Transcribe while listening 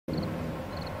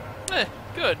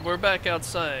Good, we're back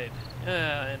outside.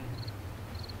 And...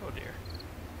 oh dear.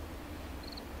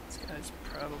 These guys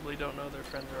probably don't know their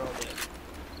friends are all dead.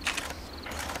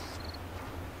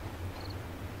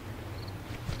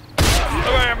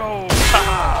 Ammo!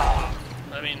 Ah!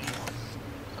 I mean...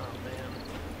 oh man.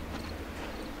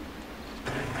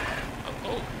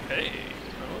 Oh, hey.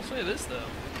 I will say this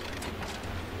though.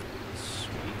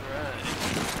 Sweet ride.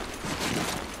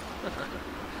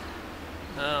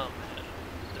 Oh man.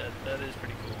 That is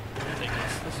pretty cool. I think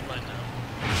this is mine now.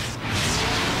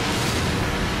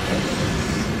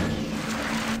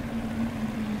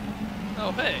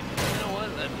 Oh hey, you know what?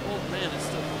 That old man is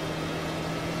still... oh,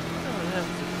 what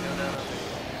happens if we go down up there?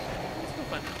 Let's go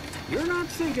find out. You're not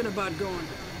thinking about going...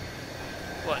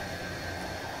 What?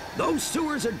 Those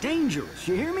sewers are dangerous,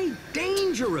 you hear me?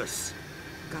 Dangerous!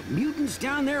 Got mutants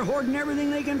down there hoarding everything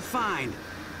they can find.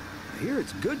 I hear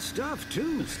it's good stuff,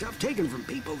 too. Stuff taken from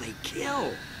people they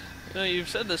kill. You know, you've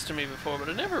said this to me before, but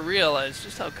I never realized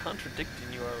just how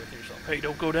contradicting you are with yourself. Hey,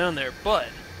 don't go down there, but...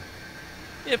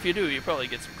 if you do, you probably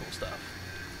get some cool stuff.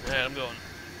 Alright, I'm going.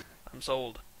 I'm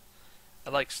sold. I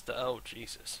like oh,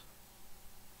 Jesus.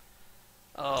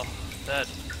 Oh, that's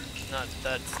not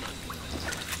good.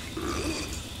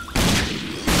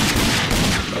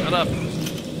 Shut up.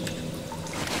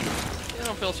 I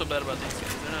don't feel so bad about these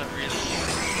guys. They're not really...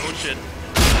 oh, shit.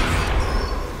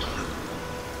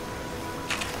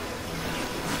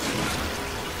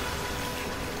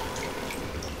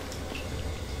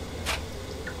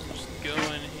 Just go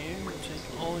in here and take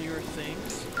all your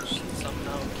things. Just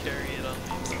somehow carry it on me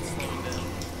without slowing down.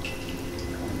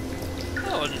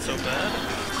 That wasn't so bad.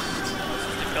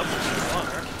 Just a couple so far.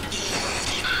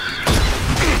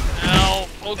 Ow!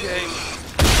 Okay.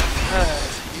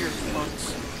 Here, punks.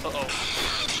 Uh-oh.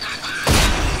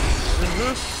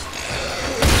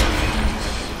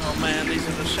 Oh man, these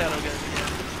are the shadow guys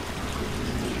again.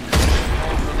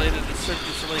 All related to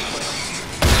Circus Lake Wales.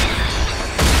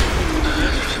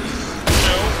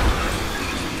 No.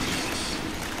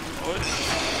 What?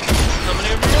 How many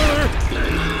of you are there?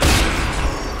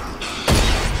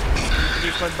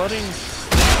 Use my budding.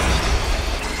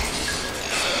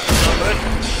 Stop it.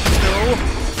 No.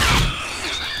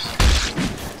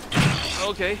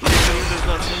 Okay, it does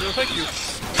not seem to affect you.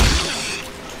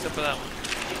 Except for that one.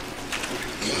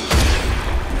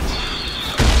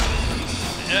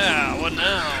 Yeah, what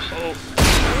now? Oh.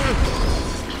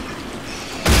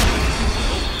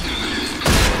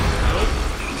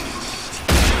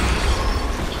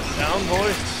 Down,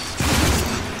 boy.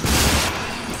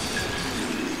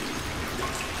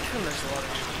 And there's a lot of...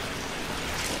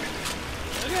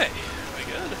 okay, we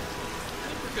good? I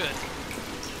think we're good.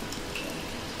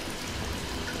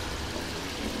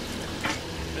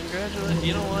 Congratulations.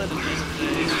 You know what? At the end of the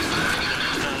day,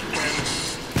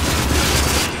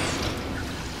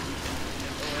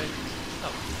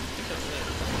 oh, pick up this.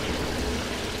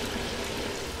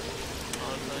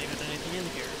 Oh, there's not even anything in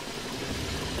here.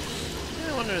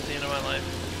 Yeah, I wonder at the end of my life,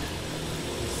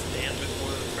 stand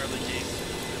before the pearly gates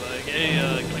and be like, hey,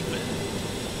 Clickman.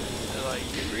 They're like,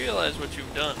 you realize what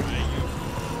you've done, right?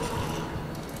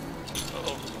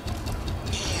 Uh-oh.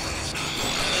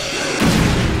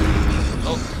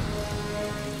 Oh.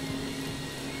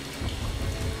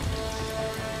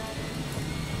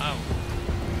 Wow.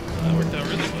 That worked out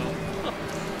really well. Huh.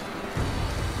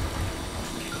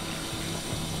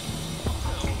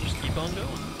 Oh, we'll just keep on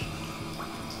going.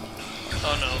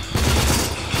 Oh no.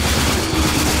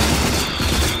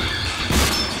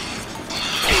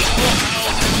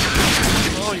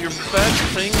 Oh, you're back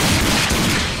thing.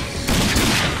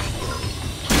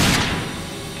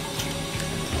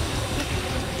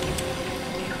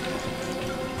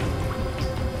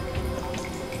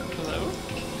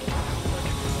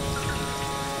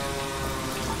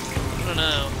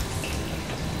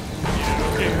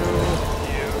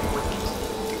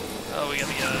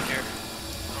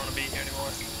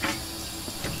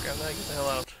 Get the hell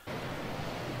out.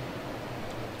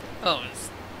 Oh, it's...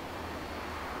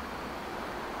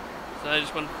 so I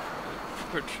just went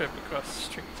for a trip across the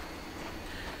street.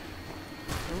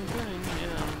 Okay,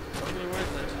 yeah, totally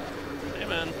worth it. Hey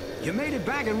man. You made it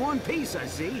back in one piece, I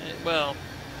see. Well,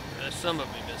 there's some of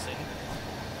me missing.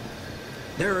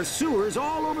 There are sewers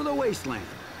all over the wasteland.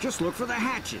 Just look for the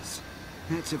hatches.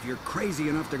 That's if you're crazy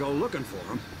enough to go looking for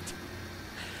them.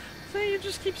 See, you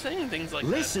just keep saying things like that.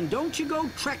 Listen, don't you go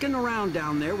trekking around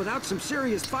down there without some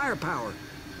serious firepower.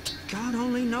 God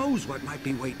only knows what might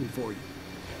be waiting for you.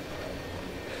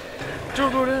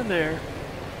 Don't go down there.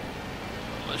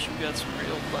 Unless you've got some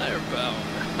real firepower.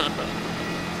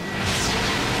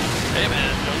 Hey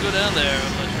man, don't go down there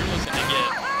unless you're looking to get...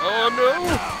 oh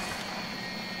no!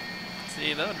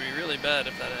 See, that would be really bad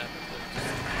if that happened.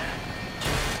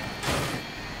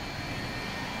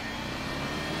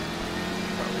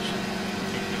 Probably shouldn't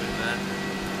keep doing that.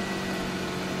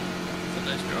 It's a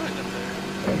nice drawing up there.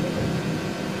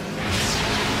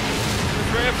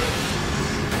 Rampant.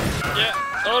 Yeah.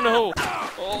 Oh no.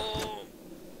 Oh.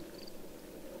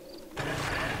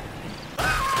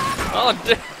 Oh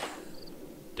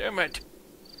damn it.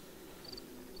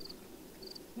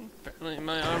 Apparently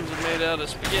my arms are made out of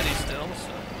spaghetti still,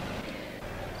 so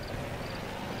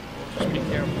we'll just be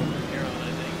careful from here on,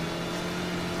 I think.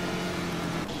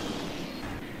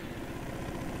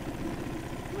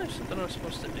 There's something I'm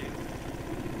supposed to do.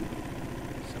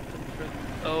 Something for...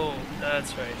 Oh,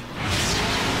 that's right.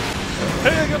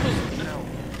 Hey, I got those... Ow.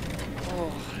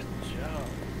 Oh, good job.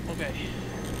 Okay.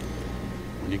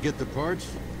 When you get the parts,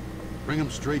 bring them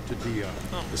straight to DR.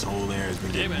 Oh. This whole area has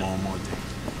been getting more and more dangerous.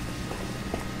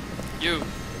 You.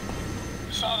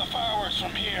 Saw the fireworks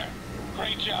from here.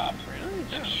 Great job. Really?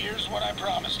 Yeah. And here's what I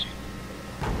promised you.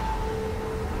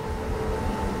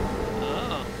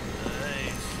 Oh,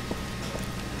 nice.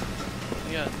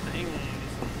 We got things.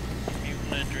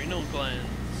 Mutant adrenal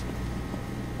glands.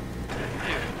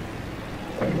 Ew.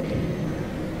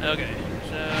 Okay,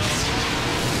 so...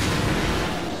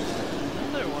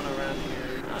 Another one around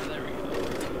here. Ah, there we go.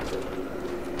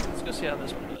 Let's go see how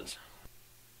this one does.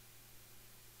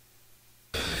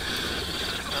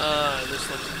 This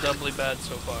looks doubly bad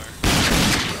so far.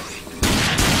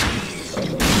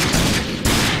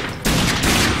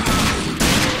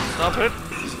 Stop it!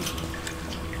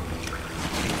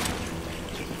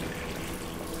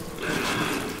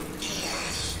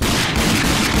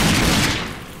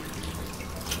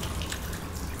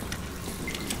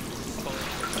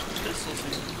 Pistols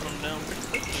seem to come down pretty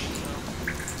quickly, so...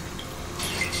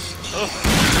 Oh!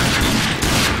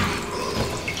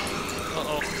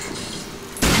 Uh-oh.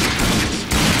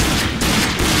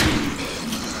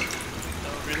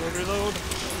 Reload.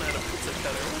 Oh man, a pizza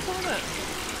cutter. What's all that?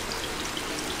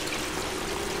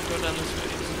 Go down this way.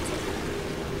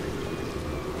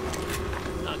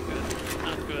 Not good.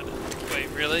 Not good. Wait,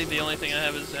 really? The only thing I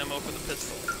have is ammo for the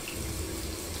pistol.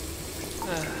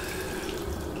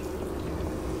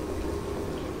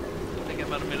 I think I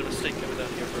might have made a mistake coming down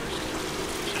here first.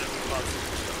 Should have bought some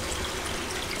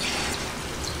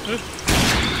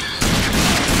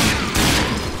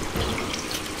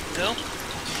stuff. No?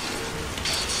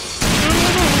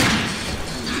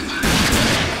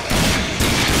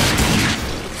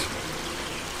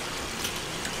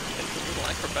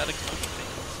 Acrobatic monkey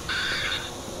things.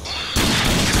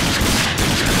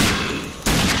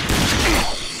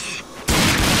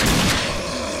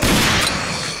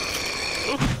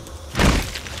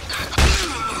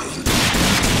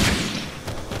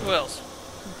 Who else?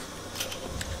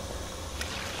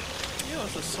 Yeah, I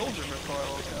was a soldier before I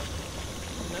woke up.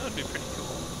 That would be pretty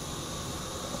cool.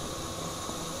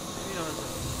 Maybe I was a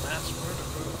mass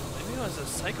murderer. Maybe I was a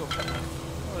psychopath. That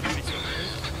wouldn't be so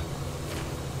great.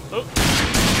 Oh!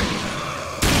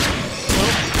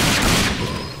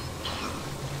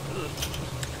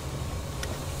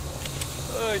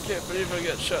 Oh, I can't believe I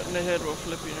got shot in the head while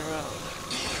flipping around.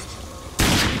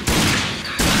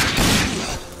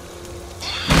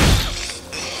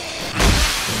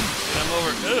 I'm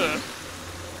over. Ugh.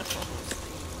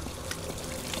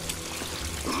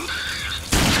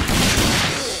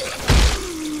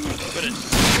 Put it.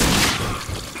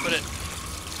 Put it.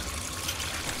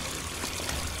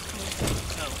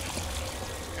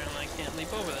 I can't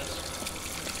leap over this.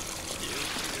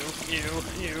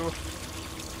 You.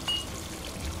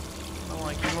 Oh,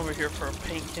 I came over here for a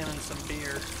paint can and some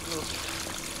beer. Ugh.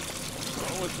 What's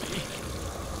wrong with me?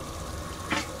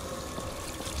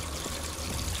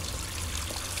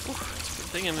 Whew, it's a good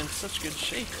thing I'm in such good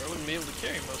shape, or I wouldn't be able to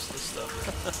carry most of this stuff.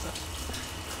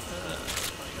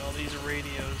 Like all these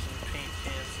radios and paint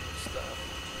cans and stuff.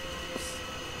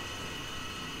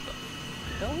 What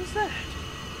the hell is that?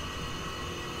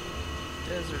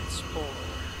 Desert Spore.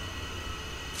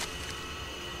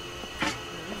 I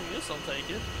guess I'll take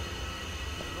it.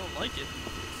 I don't like it.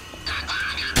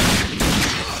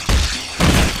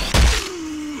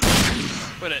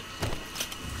 Quit it.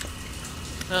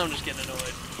 Now I'm just getting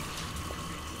annoyed.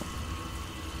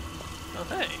 Oh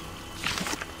hey.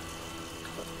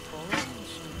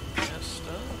 Some gas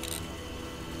stuff.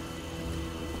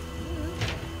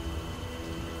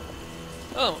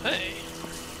 Oh hey.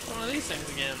 One of these things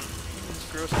again. It's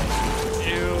gross.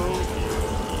 Ew.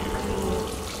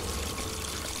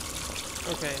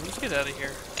 Okay, let's get out of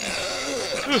here.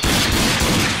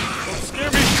 Don't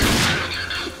scare me!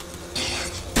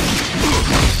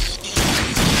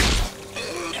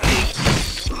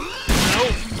 No!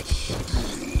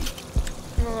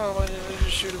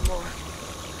 shoot him more.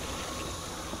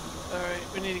 Alright,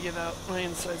 we need to get out. My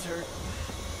insides hurt.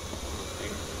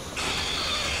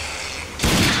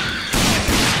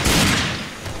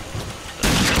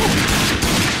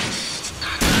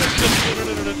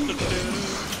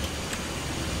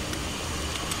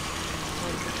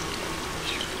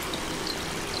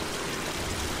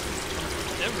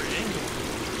 Every angle.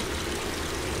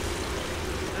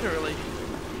 Literally.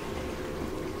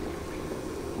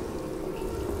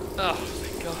 Oh,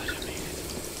 thank God I made it.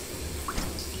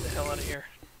 Get the hell out of here.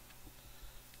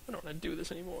 I don't want to do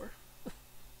this anymore.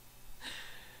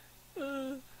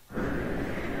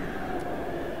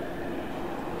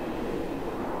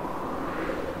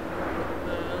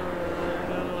 I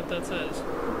don't know what that says.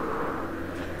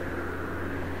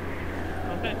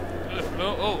 Okay.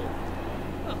 Oh, oh.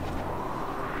 I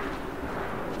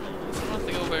don't have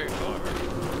to go very far.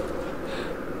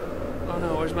 Oh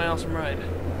no, where's my awesome ride?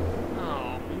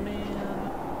 Oh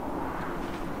man.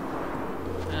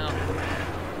 Oh,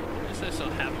 I guess I still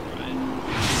have a ride.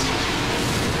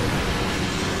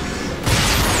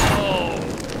 Oh.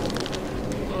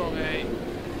 Okay.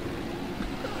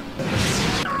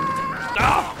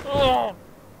 Stop! Oh!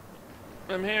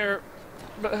 I'm here.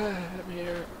 I'm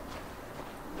here.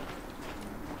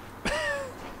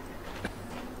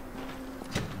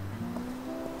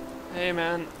 Hey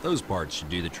man. Those parts should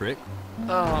do the trick.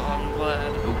 Oh, I'm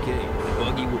glad. Okay, the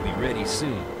buggy will be ready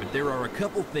soon, but there are a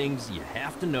couple things you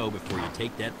have to know before you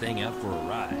take that thing out for a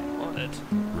ride. Want it.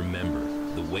 Remember,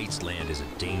 the wasteland is a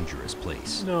dangerous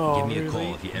place. No, Give me a really?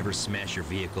 call if you ever smash your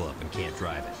vehicle up and can't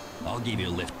drive it. I'll give you a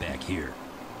lift back here.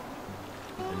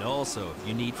 And also, if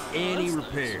you need any that's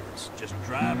repairs, just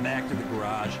drive back to the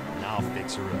garage and I'll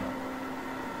fix her up.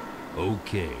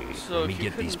 Okay, So let me if you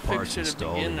get these couldn't parts fix it to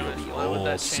installed begin and you'll with, be why would all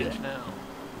that change set. now?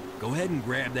 Go ahead and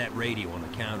grab that radio on the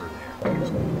counter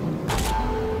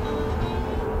there.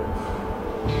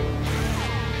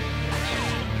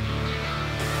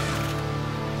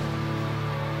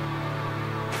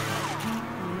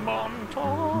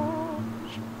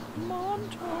 Montage,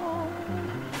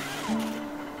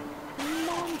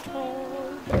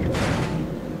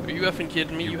 montage. Are you effing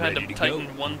kidding me? You're You had to ready to tighten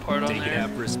go? one part on Take it there.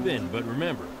 out for a spin, but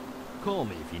remember, call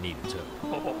me if you need a tow.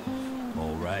 Oh,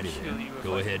 Alrighty kill then, you if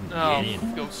go I- ahead and Oh, get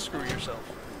in. go screw yourself.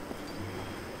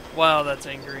 Wow, that's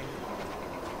angry.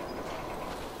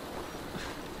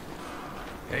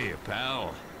 Hey,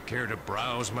 pal. Care to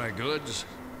browse my goods?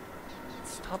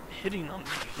 Stop hitting on me.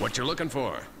 What you looking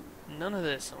for? None of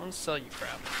this. I want to sell you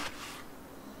crap.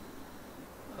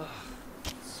 Ugh.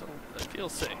 So, I feel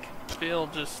sick. I feel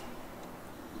just...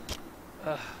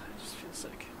 I just feel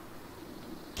sick.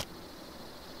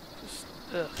 Just,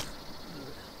 ugh.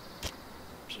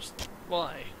 Just,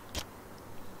 why?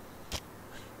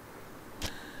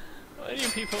 Why do you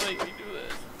people make me do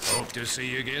this? Hope to see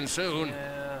you again soon.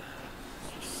 Yeah.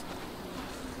 Just,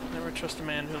 never trust a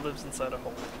man who lives inside a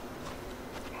hole.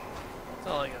 That's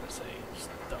all I gotta say. Just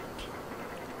don't.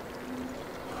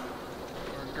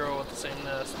 Or a girl with the same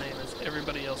last name as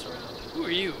everybody else around. Who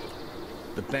are you?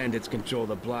 The bandits control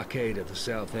the blockade at the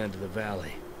south end of the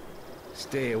valley.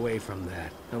 Stay away from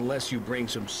that, unless you bring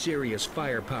some serious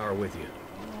firepower with you.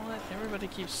 You know what? Everybody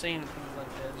keeps saying things like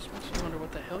that. It just makes me wonder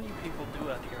what the hell you people do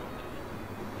out here all day.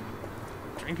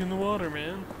 Drinking the water,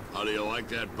 man. How do you like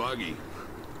that buggy?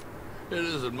 It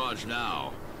isn't much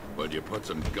now, but you put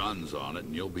some guns on it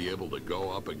and you'll be able to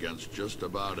go up against just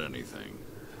about anything.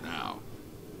 Now,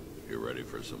 you ready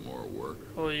for some more work?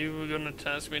 Oh, you were gonna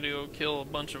task me to go kill a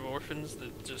bunch of orphans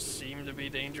that just seem to be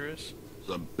dangerous?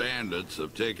 Some bandits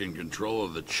have taken control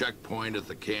of the checkpoint at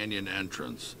the canyon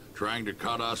entrance, trying to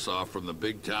cut us off from the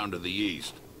big town to the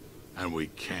east. And we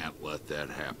can't let that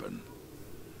happen.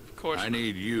 Of course. I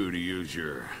need you to use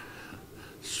your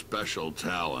special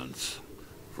talents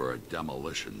for a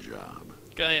demolition job.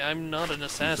 Guy, I'm not an You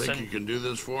assassin. think you can do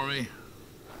this for me?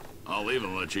 I'll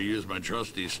even let you use my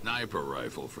trusty sniper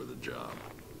rifle for the job.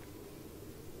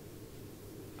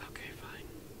 Okay,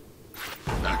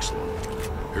 fine.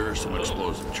 Excellent. Here are some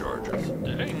explosive charges.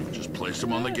 Dang. Just place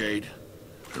them on the gate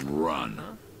and run.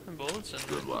 Huh? And bullets and...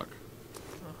 Good luck.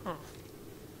 Uh-huh.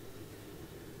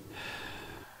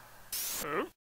 Huh?